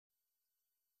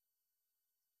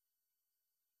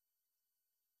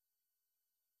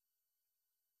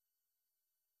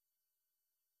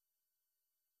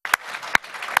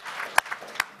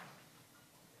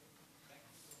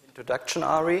Introduction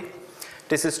ARI.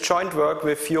 This is joint work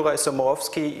with Juraj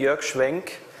Somorowski, Jörg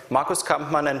Schwenk, Markus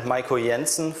Kampmann and Maiko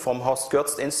Jensen from Horst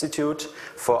Görz Institute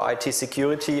for IT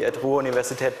Security at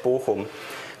Ruhr-Universität Bochum.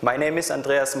 My name is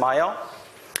Andreas Meyer,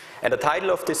 and the title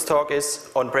of this talk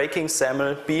is On Breaking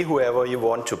SAML, Be Whoever You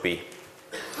Want to Be.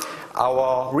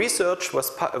 Our research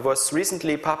was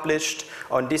recently published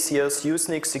on this year's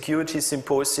Usenix Security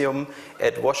Symposium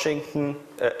at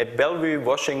Bellevue,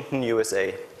 Washington,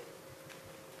 USA.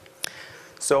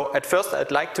 So at first I'd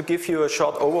like to give you a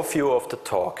short overview of the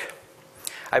talk.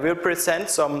 I will present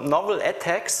some novel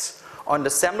attacks on the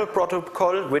SAML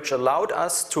protocol which allowed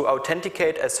us to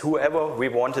authenticate as whoever we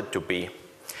wanted to be.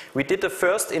 We did the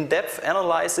first in-depth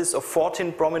analysis of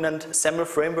 14 prominent SAML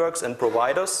frameworks and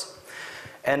providers,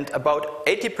 and about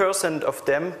 80% of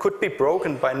them could be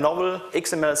broken by novel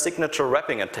XML signature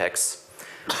wrapping attacks.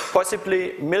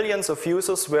 Possibly millions of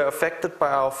users were affected by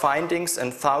our findings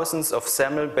and thousands of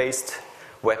SAML-based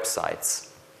websites.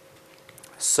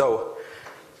 So,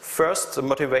 first, the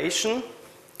motivation.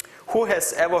 Who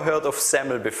has ever heard of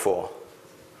SAML before?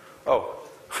 Oh,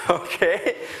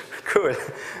 okay, cool.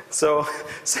 So,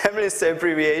 SAML is the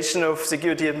abbreviation of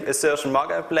Security Assertion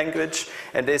Markup Language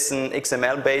and is an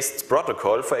XML-based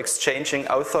protocol for exchanging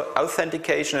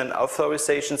authentication and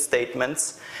authorization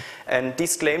statements. And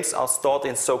these claims are stored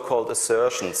in so-called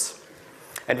assertions.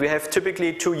 And we have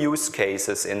typically two use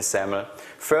cases in SAML.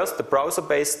 First, the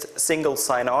browser-based single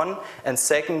sign-on, and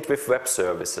second, with web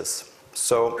services.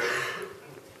 So,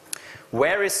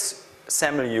 where is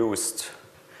SAML used?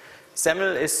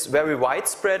 SAML is very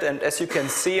widespread, and as you can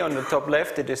see on the top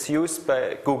left, it is used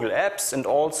by Google Apps and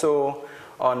also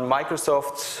on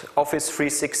Microsoft Office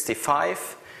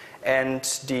 365. And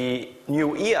the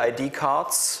new eID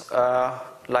cards,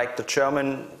 like the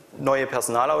German Neue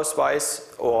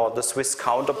Personalausweis or the Swiss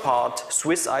counterpart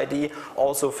Swiss ID,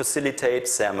 also facilitate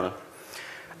SAML.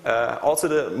 Also,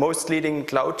 the most leading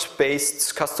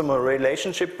cloud-based customer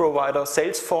relationship provider,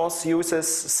 Salesforce, uses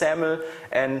SAML,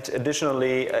 and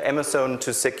additionally Amazon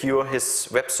to secure his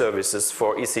web services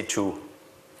for EC2.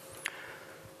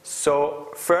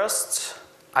 So first,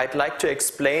 I'd like to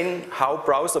explain how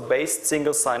browser-based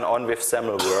single sign-on with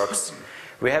SAML works.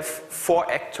 We have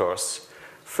four actors.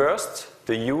 First,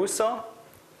 the user,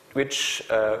 which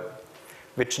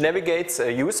navigates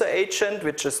a user agent,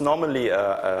 which is normally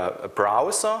a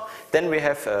browser. Then we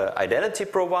have an identity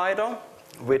provider,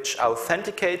 which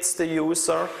authenticates the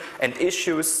user and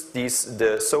issues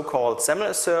the so-called SAML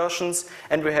assertions.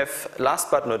 And we have, last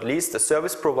but not least, a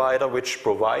service provider, which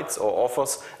provides or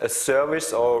offers a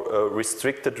service or a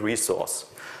restricted resource.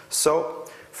 So,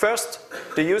 first,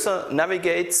 the user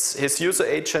navigates his user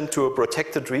agent to a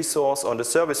protected resource on the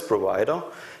service provider.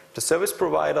 The service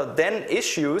provider then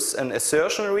issues an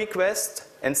assertion request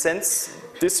and sends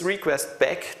this request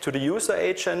back to the user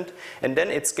agent, and then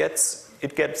it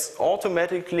gets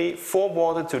automatically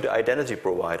forwarded to the identity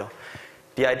provider.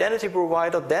 The identity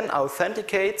provider then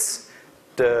authenticates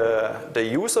the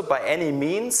user by any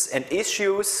means and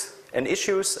issues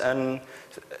an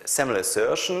SAML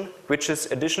assertion, which is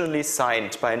additionally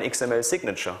signed by an XML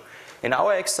signature. In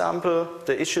our example,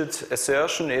 the issued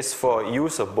assertion is for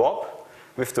user Bob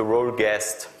with the role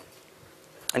guest.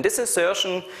 And this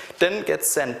assertion then gets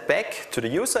sent back to the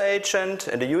user agent,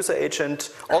 and the user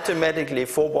agent automatically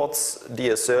forwards the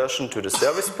assertion to the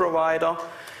service provider.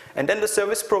 And then the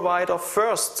service provider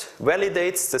first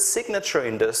validates the signature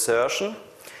in the assertion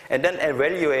and then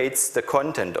evaluates the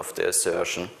content of the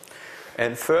assertion.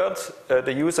 And third,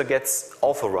 the user gets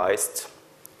authorized.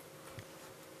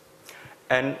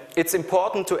 And it's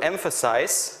important to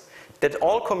emphasize that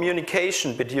all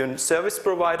communication between service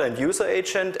provider and user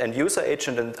agent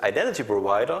and identity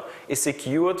provider is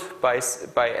secured by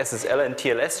SSL and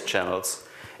TLS channels.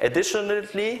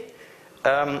 Additionally,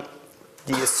 the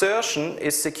assertion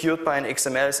is secured by an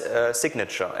XML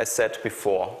signature, as said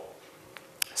before.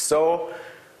 So,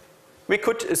 we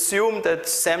could assume that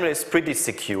SAML is pretty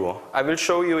secure. I will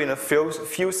show you in a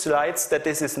few slides that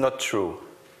this is not true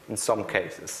in some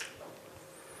cases.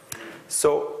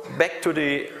 So, back to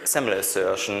the SAML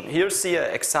assertion. Here you see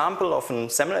an example of a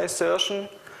SAML assertion,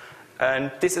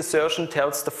 and this assertion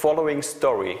tells the following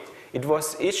story. It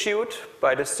was issued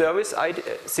by the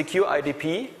secure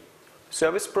IDP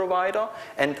service provider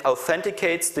and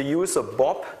authenticates the user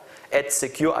Bob at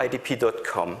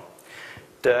secureidp.com.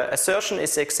 The assertion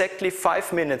is exactly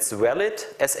 5 minutes valid,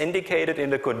 as indicated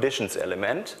in the conditions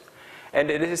element,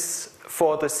 and it is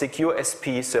for the secure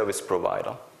SP service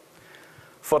provider.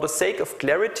 For the sake of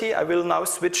clarity, I will now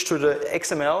switch to the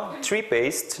XML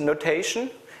tree-based notation,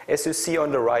 as you see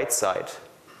on the right side.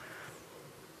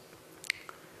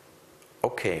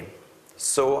 Okay,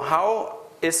 So how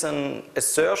is an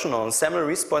assertion or a SAML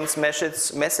response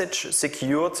message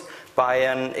secured by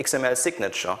an XML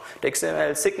signature? The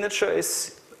XML signature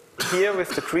is here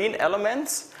with the green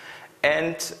elements,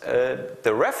 and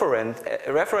the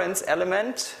reference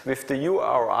element with the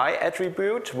URI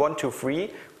attribute 1, 2, 3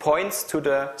 points to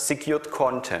the secured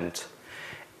content.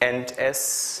 And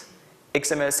as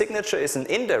XML signature is an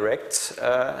indirect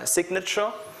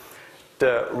signature,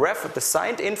 the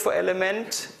signed info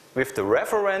element with the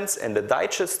reference and the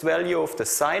digest value of the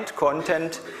signed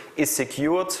content is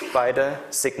secured by the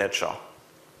signature.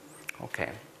 Okay.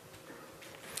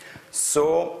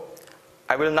 So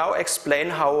I will now explain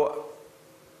how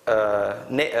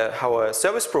a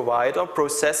service provider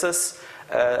processes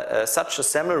such a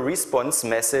SAML response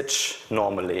message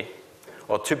normally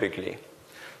or typically.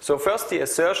 So first the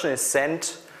assertion is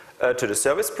sent to the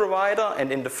service provider,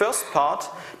 and in the first part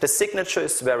the signature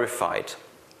is verified.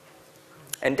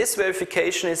 And this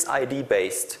verification is ID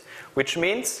based, which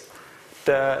means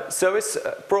the service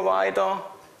provider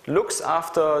looks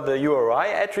after the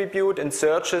URI attribute and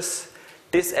searches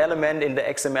this element in the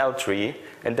XML tree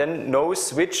and then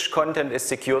knows which content is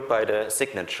secured by the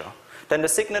signature. Then the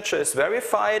signature is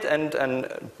verified and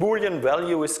a Boolean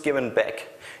value is given back.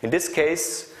 In this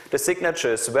case, the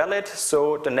signature is valid,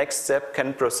 so the next step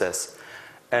can process.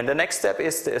 And the next step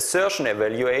is the assertion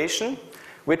evaluation,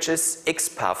 which is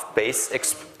XPath-based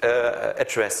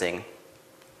addressing.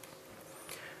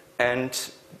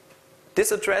 And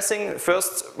this addressing,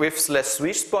 first with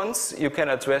 /response, you can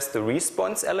address the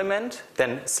response element,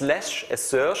 then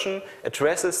 /assertion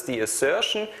addresses the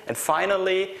assertion, and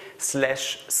finally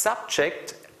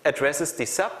 /subject addresses the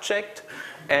subject,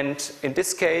 and in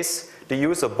this case the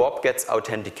user Bob gets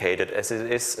authenticated as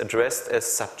it is addressed as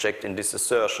subject in this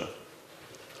assertion.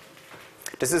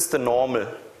 This is the normal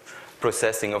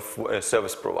processing of a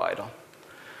service provider.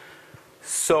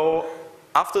 So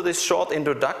after this short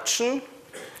introduction,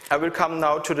 I will come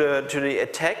now to the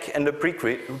attack and the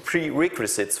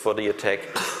prerequisites for the attack.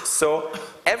 So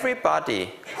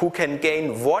everybody who can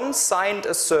gain one signed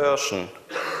assertion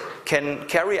can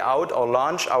carry out or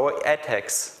launch our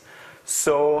attacks.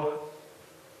 So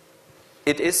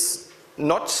it is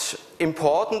not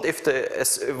important if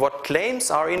what claims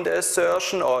are in the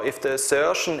assertion, or if the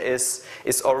assertion is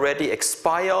already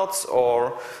expired,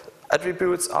 or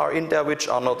attributes are in there which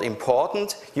are not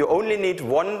important. You only need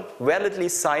one validly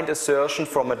signed assertion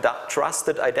from a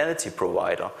trusted identity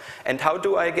provider. And how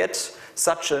do I get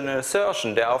such an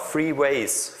assertion? There are 3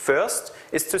 ways. First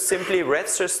is to simply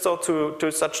register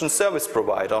to such a service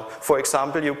provider. For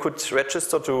example, you could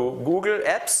register to Google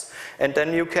Apps, and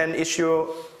then you can issue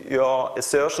your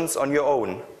assertions on your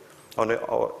own,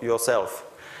 or yourself.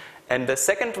 And the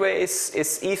second way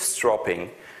is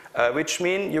eavesdropping, which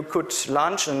means you could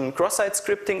launch a cross-site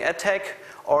scripting attack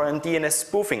or a DNS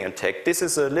spoofing attack. This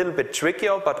is a little bit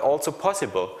trickier, but also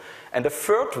possible. And the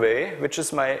third way, which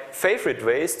is my favorite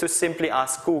way, is to simply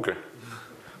ask Google.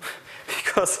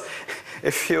 Because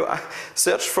if you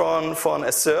search for an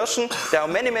assertion, there are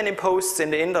many posts in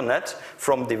the internet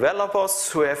from developers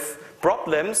who have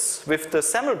problems with the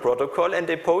SAML protocol, and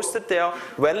they posted their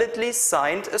validly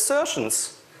signed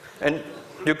assertions. And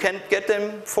you can get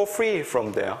them for free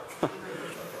from there.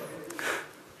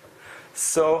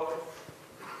 So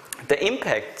the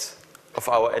impact of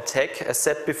our attack, as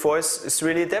said before, is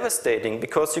really devastating,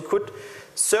 because you could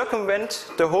circumvent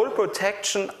the whole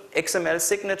protection XML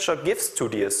signature gives to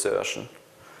the assertion.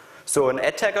 So an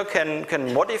attacker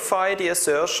can modify the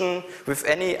assertion with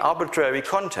any arbitrary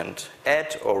content,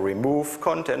 add or remove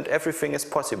content, everything is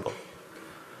possible.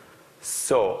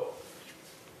 So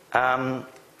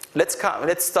let's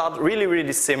start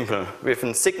really simple with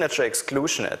a signature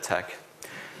exclusion attack.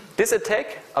 This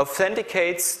attack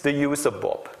authenticates the user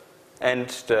Bob, and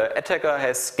the attacker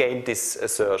has gained this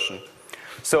assertion.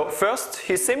 So first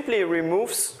he simply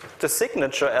removes the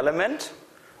signature element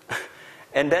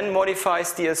and then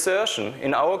modifies the assertion.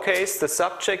 In our case, the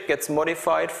subject gets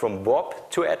modified from Bob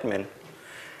to admin.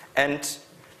 And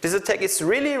this attack is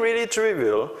really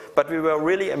trivial, but we were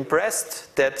really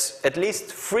impressed that at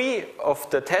least 3 of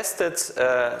the tested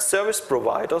service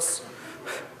providers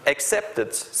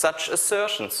accepted such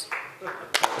assertions.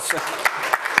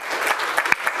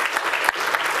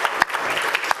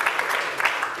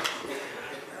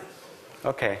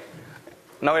 Okay,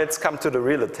 now let's come to the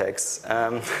real attacks.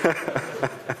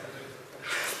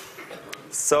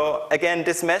 So again,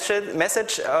 this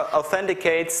message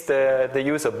authenticates the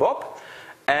user Bob,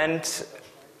 and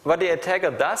what the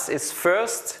attacker does is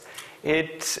first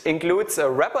it includes a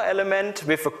wrapper element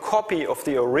with a copy of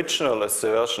the original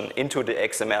assertion into the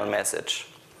XML message.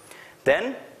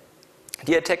 Then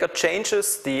the attacker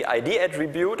changes the ID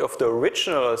attribute of the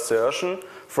original assertion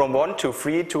from 1 to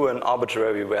 3 to an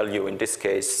arbitrary value, in this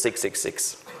case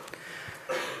 666.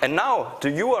 And now the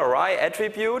URI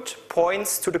attribute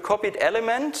points to the copied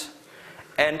element,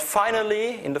 and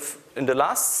finally, in the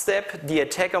last step, the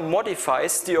attacker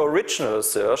modifies the original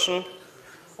assertion,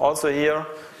 also here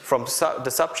from the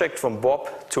subject from Bob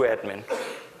to admin.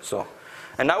 So,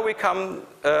 and now we come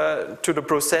to the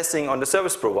processing on the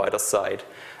service provider side.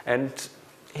 And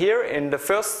here in the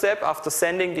first step, after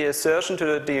sending the assertion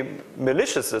to the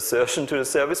malicious assertion to the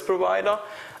service provider,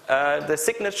 the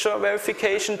signature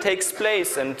verification takes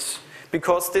place, and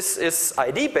because this is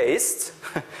ID based,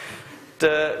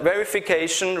 the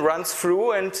verification runs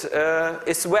through and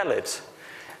is valid.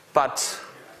 But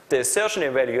the assertion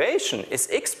evaluation is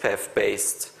XPath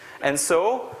based, and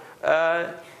so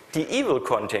the evil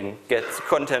content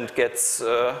gets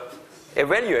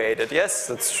evaluated. Yes,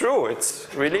 that's true. It's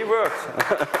really worked.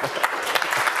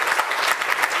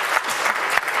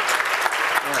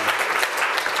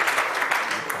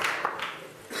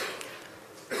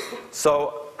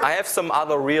 So I have some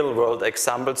other real-world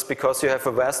examples because you have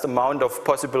a vast amount of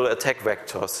possible attack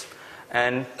vectors.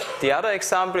 And the other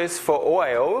example is for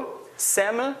OIO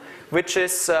SAML, which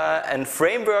is a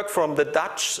framework from the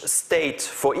Dutch state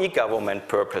for e-government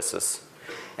purposes.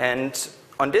 And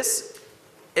on this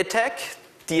attack,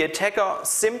 the attacker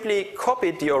simply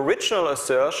copied the original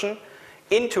assertion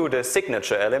into the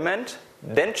signature element,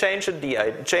 then changed the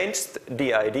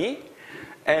ID,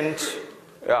 and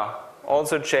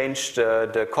also changed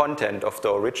the content of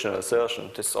the original assertion.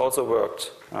 This also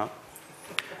worked.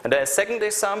 And the second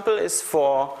example is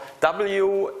for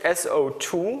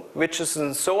WSO2, which is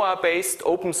a SOA-based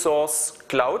open source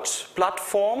cloud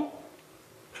platform.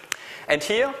 And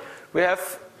here we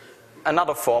have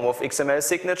another form of XML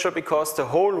signature because the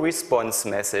whole response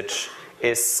message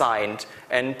is signed.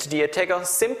 And the attacker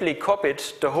simply copied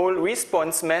the whole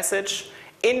response message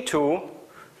into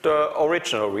the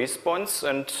original response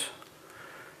and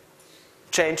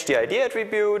changed the ID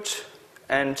attribute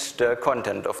and the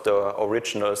content of the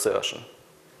original assertion.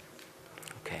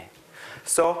 Okay.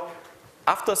 So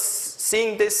after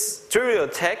seeing this trivial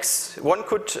attacks, one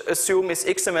could assume is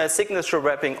XML signature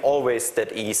wrapping always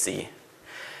that easy?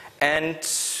 And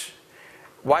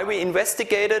while we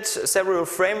investigated several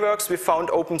frameworks, we found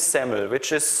OpenSAML,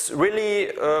 which is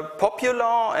really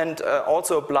popular and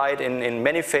also applied in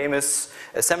many famous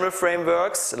SAML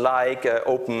frameworks like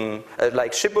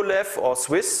Shibboleth or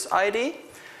Swiss ID.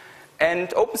 And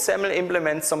OpenSAML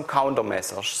implements some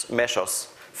countermeasures.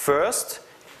 First,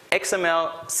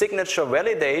 XML signature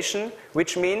validation,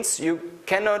 which means you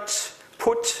cannot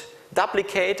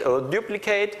duplicate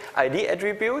ID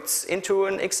attributes into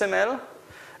an XML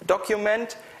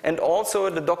document, and also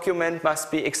the document must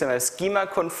be XML schema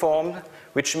conformed,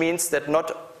 which means that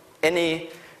not any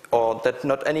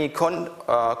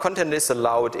content is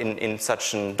allowed in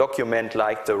such a document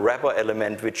like the wrapper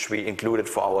element which we included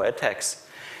for our attacks.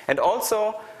 And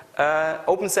also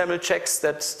OpenSAML checks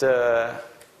that the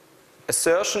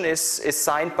assertion is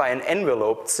signed by an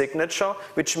enveloped signature,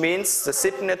 which means the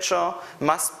signature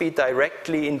must be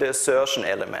directly in the assertion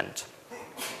element.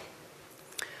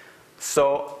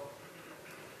 So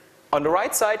on the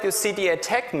right side you see the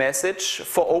attack message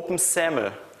for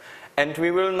OpenSAML, and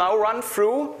we will now run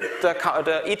through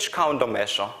each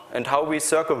countermeasure and how we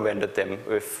circumvented them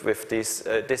with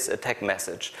this attack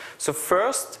message. So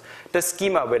first, the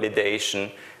schema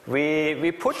validation.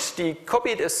 We put the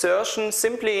copied assertion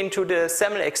simply into the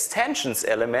SAML extensions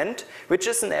element, which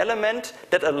is an element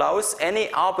that allows any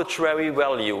arbitrary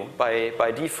value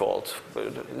by default.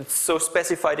 It's so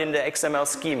specified in the XML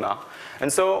schema.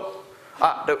 And so,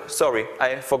 sorry,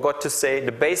 I forgot to say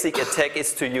the basic attack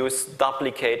is to use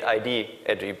duplicate ID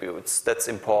attributes. That's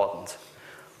important.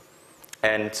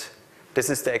 And this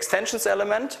is the extensions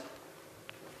element.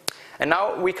 And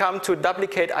now we come to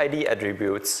duplicate ID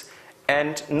attributes.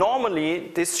 And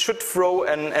normally this should throw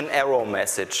an error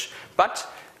message. But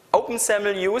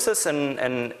OpenSAML uses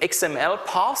an XML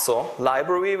parser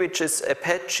library, which is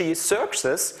Apache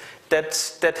Circus,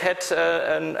 that had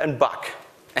a bug.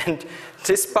 And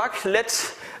this bug led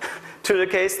to the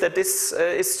case that this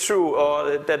is true,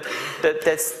 or that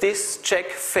this check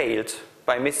failed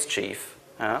by mischief.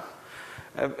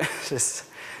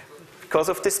 Because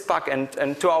of this bug,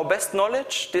 and to our best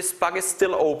knowledge, this bug is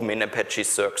still open in Apache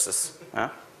Circus.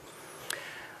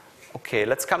 Okay,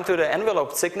 let's come to the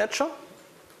envelope signature.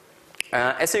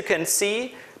 As you can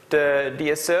see, the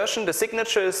assertion, the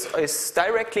signature is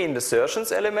directly in the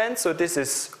assertions element, so this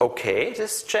is okay,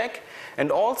 this check. And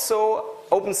also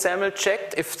OpenSAML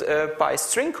checked if by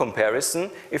string comparison,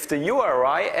 if the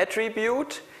URI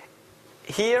attribute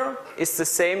here is the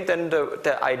same than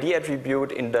the ID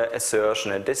attribute in the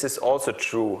assertion, and this is also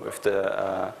true with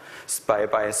the,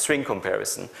 by a string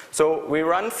comparison. So we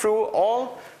run through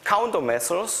all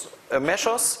countermeasures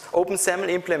OpenSAML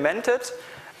implemented,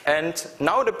 and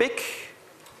now the big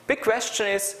question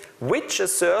is which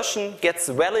assertion gets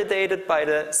validated by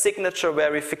the signature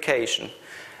verification.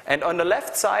 And on the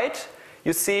left side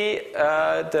you see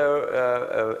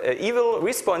the evil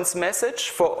response message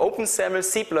for OpenSAML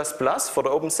C++, for the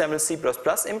OpenSAML C++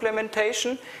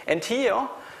 implementation. And here,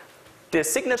 the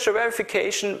signature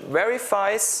verification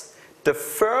verifies the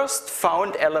first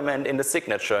found element in the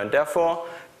signature. And therefore,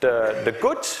 the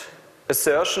good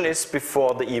assertion is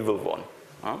before the evil one.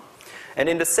 And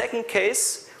in the second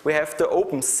case, we have the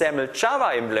OpenSAML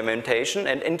Java implementation.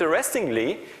 And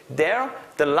interestingly, there,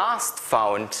 the last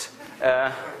found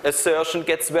assertion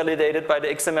gets validated by the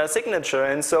XML signature,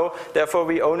 and so therefore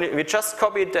we just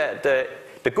copied the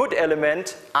good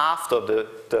element after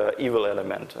the evil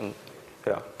element, and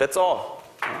yeah, that's all.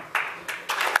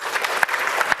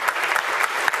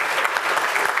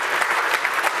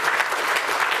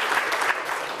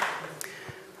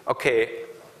 Okay,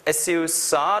 as you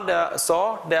saw,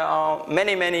 there are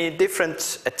many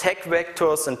different attack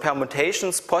vectors and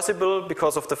permutations possible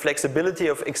because of the flexibility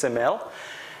of XML.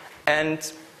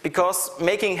 And because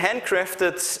making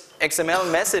handcrafted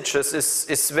XML messages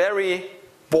is very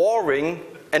boring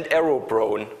and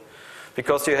error-prone,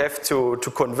 because you have to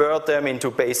convert them into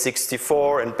base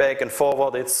 64 and back and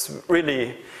forward. It's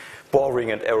really boring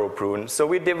and error-prone. So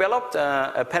we developed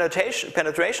a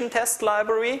penetration test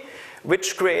library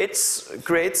which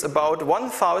creates about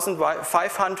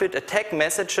 1,500 attack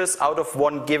messages out of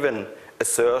one given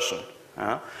assertion.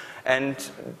 And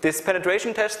this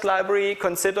penetration test library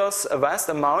considers a vast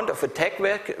amount of attack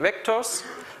vectors,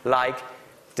 like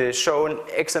the shown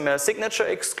XML signature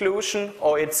exclusion,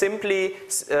 or it simply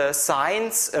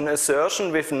signs an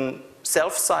assertion with a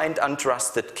self-signed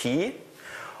untrusted key,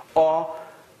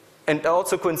 and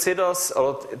also considers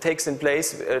or takes in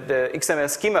place the XML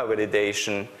schema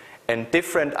validation and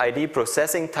different ID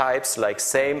processing types like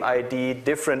same ID,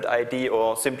 different ID,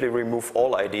 or simply remove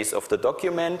all IDs of the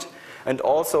document. And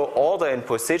also order and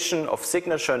position of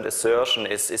signature and assertion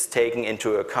is taken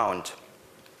into account.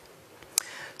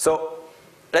 So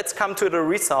let's come to the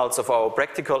results of our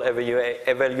practical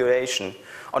evaluation.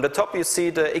 On the top you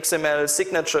see the XML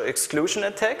signature exclusion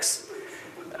attacks.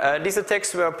 These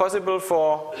attacks were possible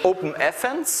for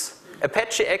OpenFNs,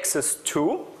 Apache Access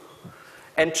 2,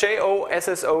 and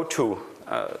JOSSO 2.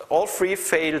 All three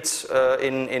failed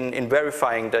in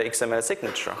verifying the XML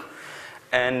signature.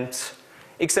 And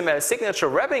XML signature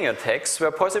wrapping attacks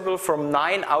were possible from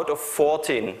 9 out of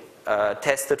 14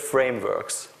 tested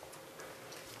frameworks.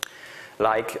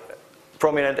 Like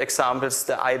prominent examples,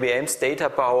 the IBM's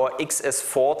DataPower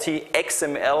XS40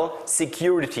 XML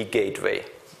Security Gateway.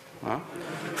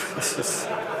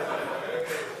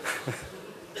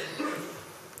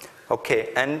 Okay,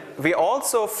 and we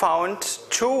also found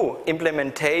 2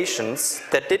 implementations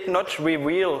that did not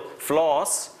reveal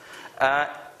flaws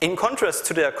in contrast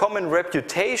to their common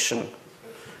reputation.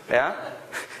 Yeah?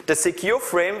 The secure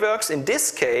frameworks in this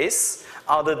case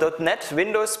are the .NET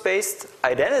Windows-based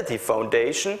Identity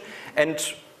Foundation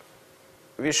and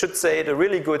we should say the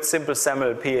really good Simple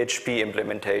SAML PHP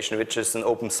implementation, which is an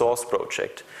open source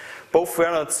project. Both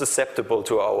were not susceptible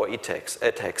to our attacks.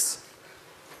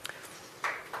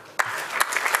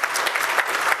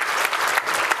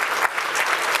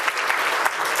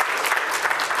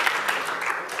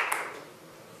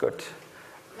 Good.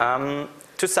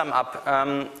 To sum up,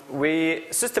 we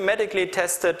systematically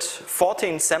tested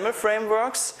 14 SAML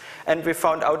frameworks and we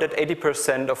found out that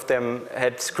 80% of them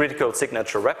had critical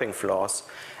signature wrapping flaws.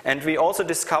 And we also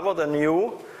discovered a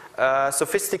new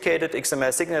sophisticated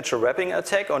XML signature wrapping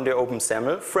attack on the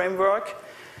OpenSAML framework.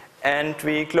 And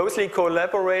we closely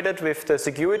collaborated with the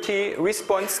security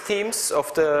response teams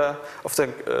of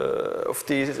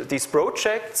these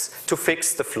projects to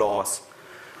fix the flaws.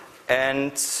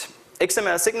 And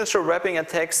XML signature wrapping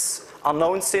attacks are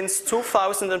known since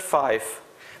 2005,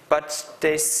 but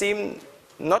they seem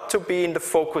not to be in the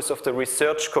focus of the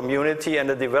research community and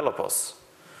the developers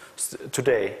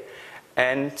today.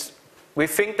 And we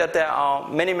think that there are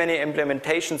many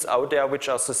implementations out there which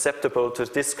are susceptible to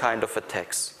this kind of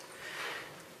attacks.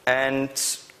 And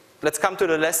let's come to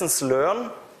the lessons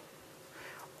learned.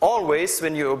 Always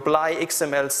when you apply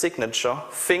XML signature,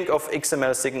 think of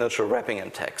XML signature wrapping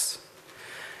attacks.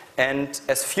 And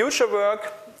as future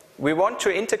work, we want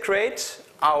to integrate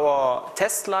our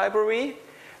test library,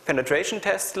 penetration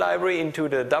test library, into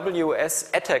the WS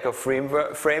attacker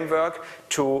framework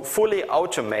to fully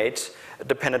automate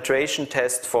the penetration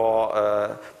test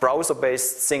for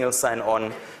browser-based single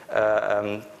sign-on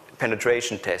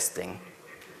penetration testing.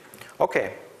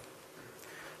 Okay.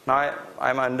 Now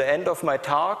I'm at the end of my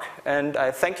talk, and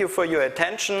I thank you for your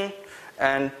attention,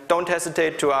 and don't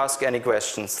hesitate to ask any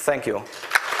questions. Thank you.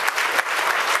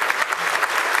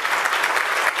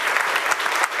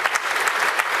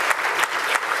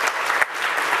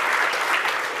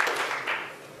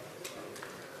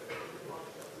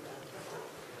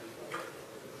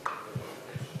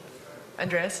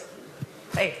 Andreas?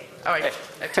 Hey. Oh, I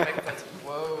have two microphones.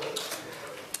 Whoa.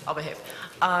 I'll behave.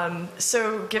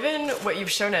 So given what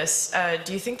you've shown us,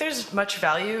 do you think there's much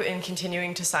value in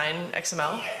continuing to sign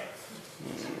XML?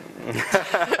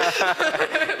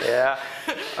 Yeah.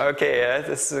 Okay, yeah,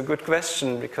 this is a good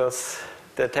question, because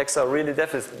the attacks are really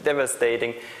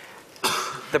devastating.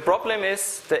 The problem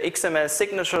is the XML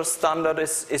signature standard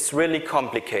is really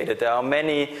complicated. There are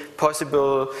many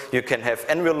possible, you can have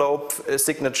envelope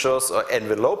signatures or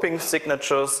enveloping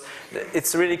signatures.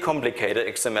 It's really complicated,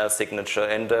 XML signature.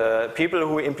 And people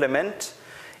who implement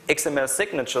XML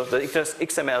signature, the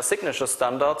XML signature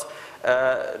standard,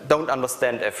 don't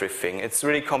understand everything. It's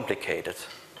really complicated.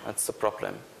 That's the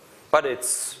problem. But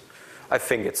I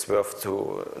think it's worth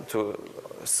to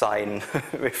sign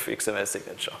with XML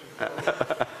signature.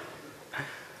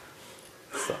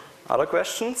 So, other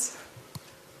questions?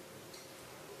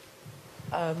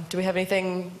 Do we have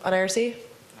anything on IRC?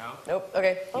 No. Nope.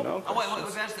 Okay. Oh, no. Oh, wait,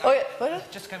 was that? Oh, yeah.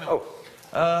 What? Just came in. Oh.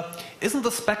 Isn't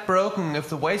the spec broken if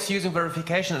the ways using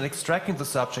verification and extracting the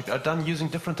subject are done using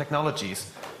different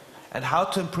technologies? And how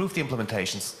to improve the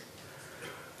implementations?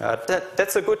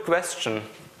 That's a good question.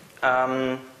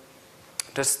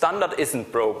 The standard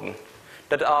isn't broken.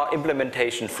 That are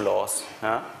implementation flaws.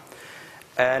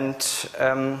 And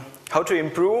how to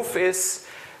improve is,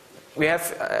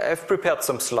 I've prepared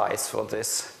some slides for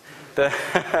this. The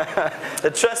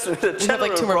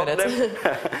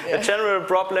general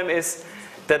problem is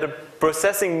that the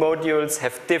processing modules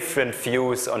have different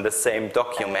views on the same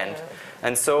document.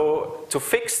 And so to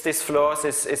fix these flaws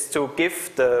is to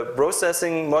give the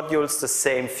processing modules the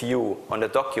same view on the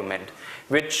document,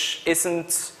 which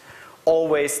isn't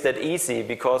always that easy,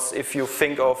 because if you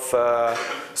think of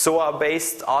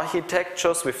SOA-based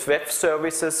architectures with web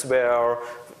services where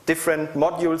different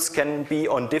modules can be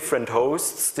on different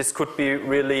hosts, this could be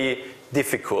really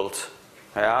difficult.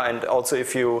 Yeah? And also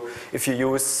if you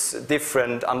use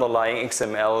different underlying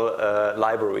XML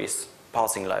libraries,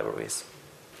 parsing libraries.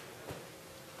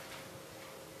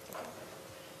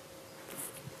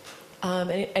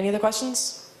 Any other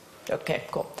questions? Okay,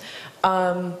 cool.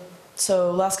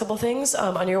 So last couple things.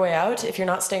 On your way out, if you're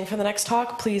not staying for the next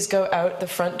talk, please go out the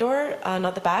front door,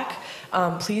 not the back.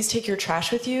 Please take your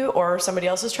trash with you, or somebody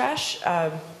else's trash.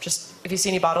 Just if you see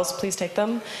any bottles, please take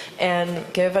them. And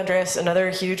give Andreas another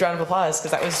huge round of applause,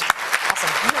 because that was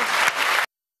awesome.